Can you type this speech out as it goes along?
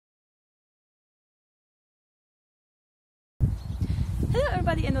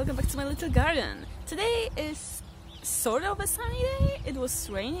everybody and welcome back to my little garden. Today is sort of a sunny day. It was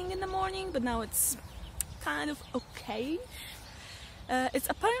raining in the morning, but now it's kind of okay. It's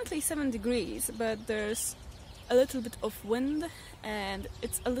apparently 7 degrees, but there's a little bit of wind and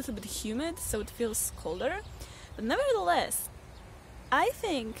it's a little bit humid, so it feels colder. But nevertheless, I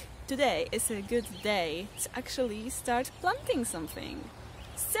think today is a good day to actually start planting something.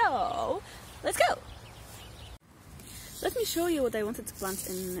 So, let's go! Let me show you what I wanted to plant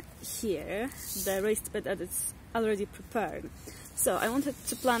in here, the raised bed that is already prepared. So I wanted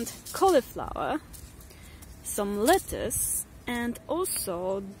to plant cauliflower, some lettuce and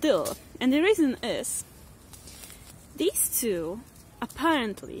also dill. And the reason is, these two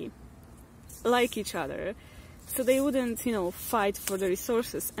apparently like each other, so they wouldn't, fight for the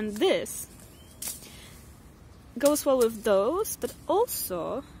resources. And this goes well with those, but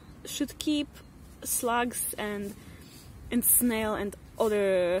also should keep slugs and snail and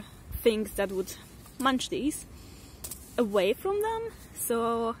other things that would munch these away from them.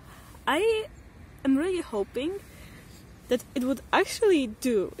 So I am really hoping that it would actually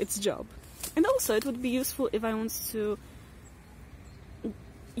do its job. And also it would be useful if I want to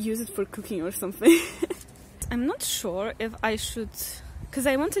use it for cooking or something. I'm not sure if I should, because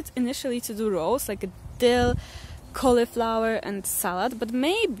I wanted initially to do rows like a dill, cauliflower and salad, but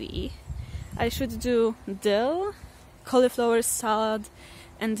maybe I should do dill, cauliflower, salad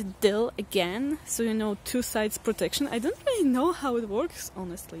and dill again, so two sides protection. I don't really know how it works,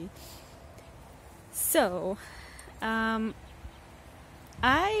 honestly. So I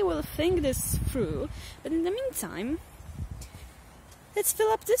will think this through, but in the meantime let's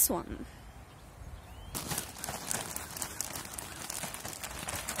fill up this one.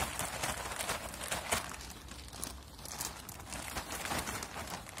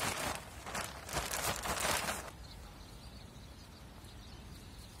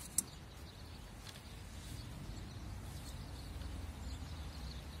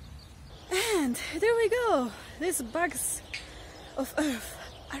 And there we go! These bags of earth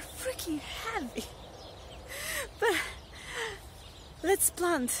are freaking heavy! But let's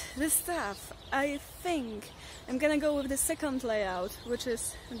plant this stuff. I think I'm gonna go with the second layout, which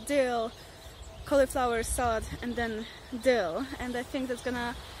is dill, cauliflower, salad and then dill. And I think that's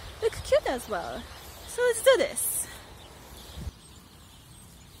gonna look cute as well. So let's do this!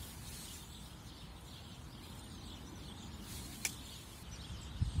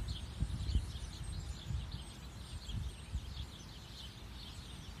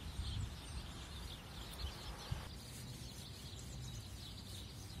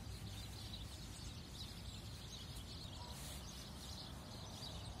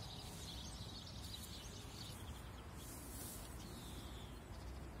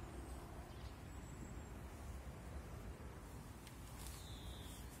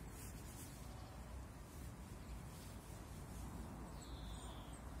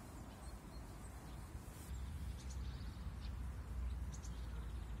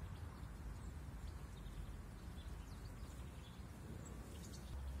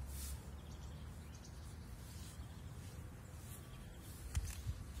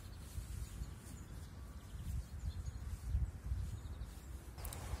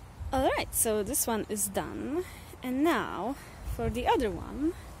 Alright, so this one is done, and now for the other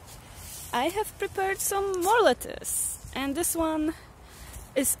one I have prepared some more lettuce, and this one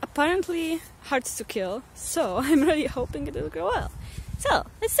is apparently hard to kill, so I'm really hoping it will grow well. So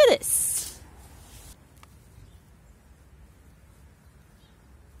let's do this!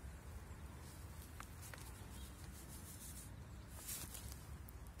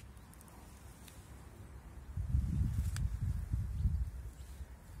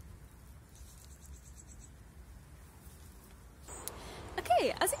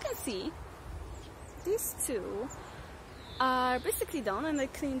 Okay, as you can see, these two are basically done and I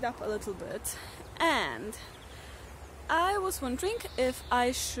cleaned up a little bit, and I was wondering if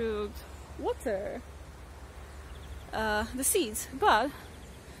I should water the seeds, but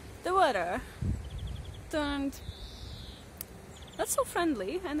the weather turned not so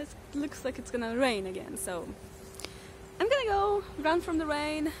friendly and it looks like it's gonna rain again, so I'm gonna go run from the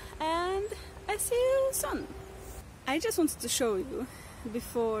rain and I see you soon. I just wanted to show you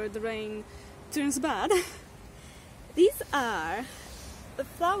before the rain turns bad. These are the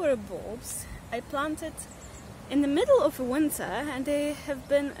flower bulbs I planted in the middle of winter, and they have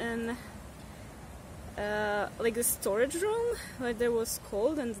been in like the storage room where there was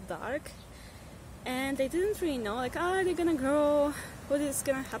cold and dark, and they didn't really know like, are they gonna grow, what is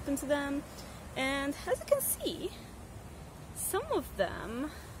gonna happen to them. And as you can see, some of them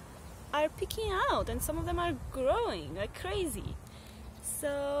are peeking out and some of them are growing like crazy.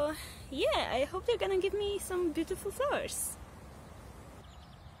 So yeah, I hope they're gonna give me some beautiful flowers.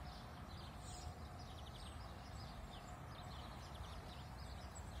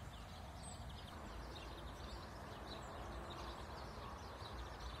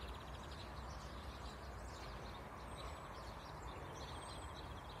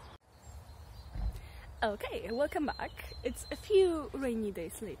 Okay, welcome back. It's a few rainy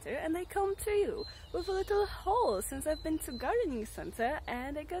days later and I come to you with a little haul since I've been to gardening center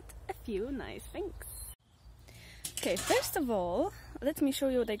and I got a few nice things. Okay, first of all, let me show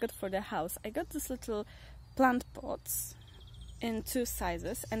you what I got for the house. I got these little plant pots in 2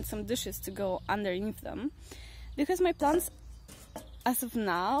 sizes and some dishes to go underneath them because my plants as of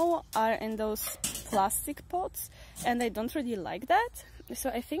now are in those plastic pots and I don't really like that. So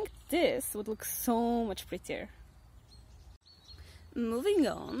I think this would look so much prettier. Moving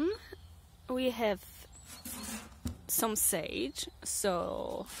on, we have some sage,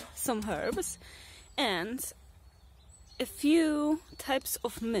 so some herbs, and a few types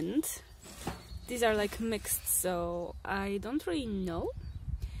of mint. These are like mixed, so I don't really know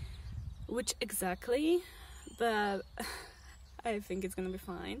which exactly, but I think it's gonna be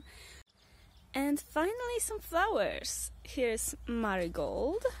fine. And finally some flowers. Here's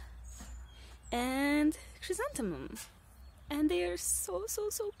marigold and chrysanthemum. And they are so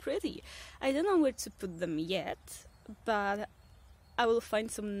pretty. I don't know where to put them yet, but I will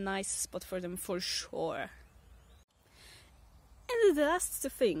find some nice spot for them for sure. And the last 2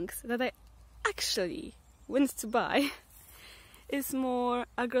 things that I actually went to buy is more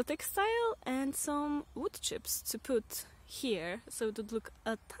agro-textile and some wood chips to put here so it would look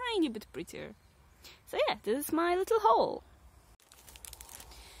a tiny bit prettier. So yeah, this is my little haul.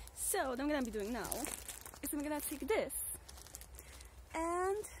 So what I'm gonna be doing now is I'm gonna take this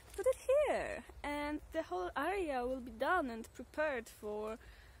and put it here, and the whole area will be done and prepared for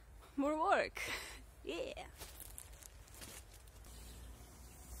more work. Yeah.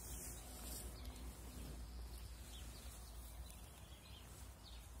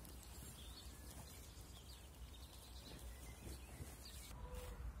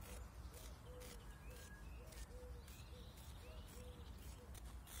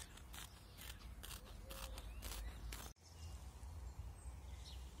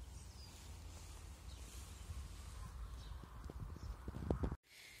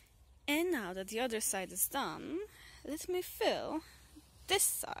 And now that the other side is done, let me fill this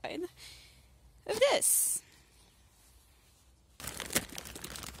side with this.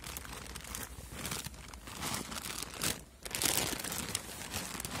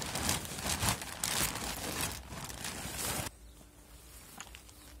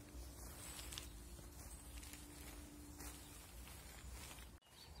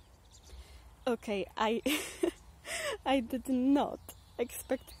 Okay, I did not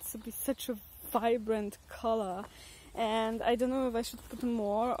expect it to be such a vibrant color, and I don't know if I should put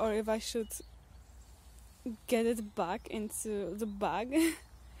more or if I should get it back into the bag.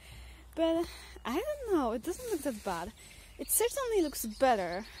 But I don't know, it doesn't look that bad. It certainly looks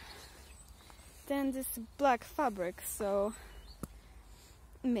better than this black fabric, so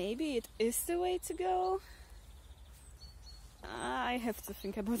maybe it is the way to go. I have to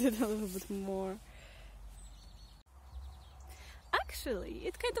think about it a little bit more. Actually,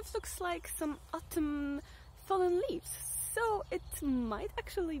 it kind of looks like some autumn fallen leaves, so it might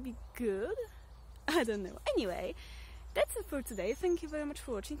actually be good. I don't know. Anyway, that's it for today. Thank you very much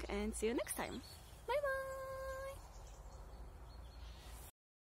for watching and see you next time.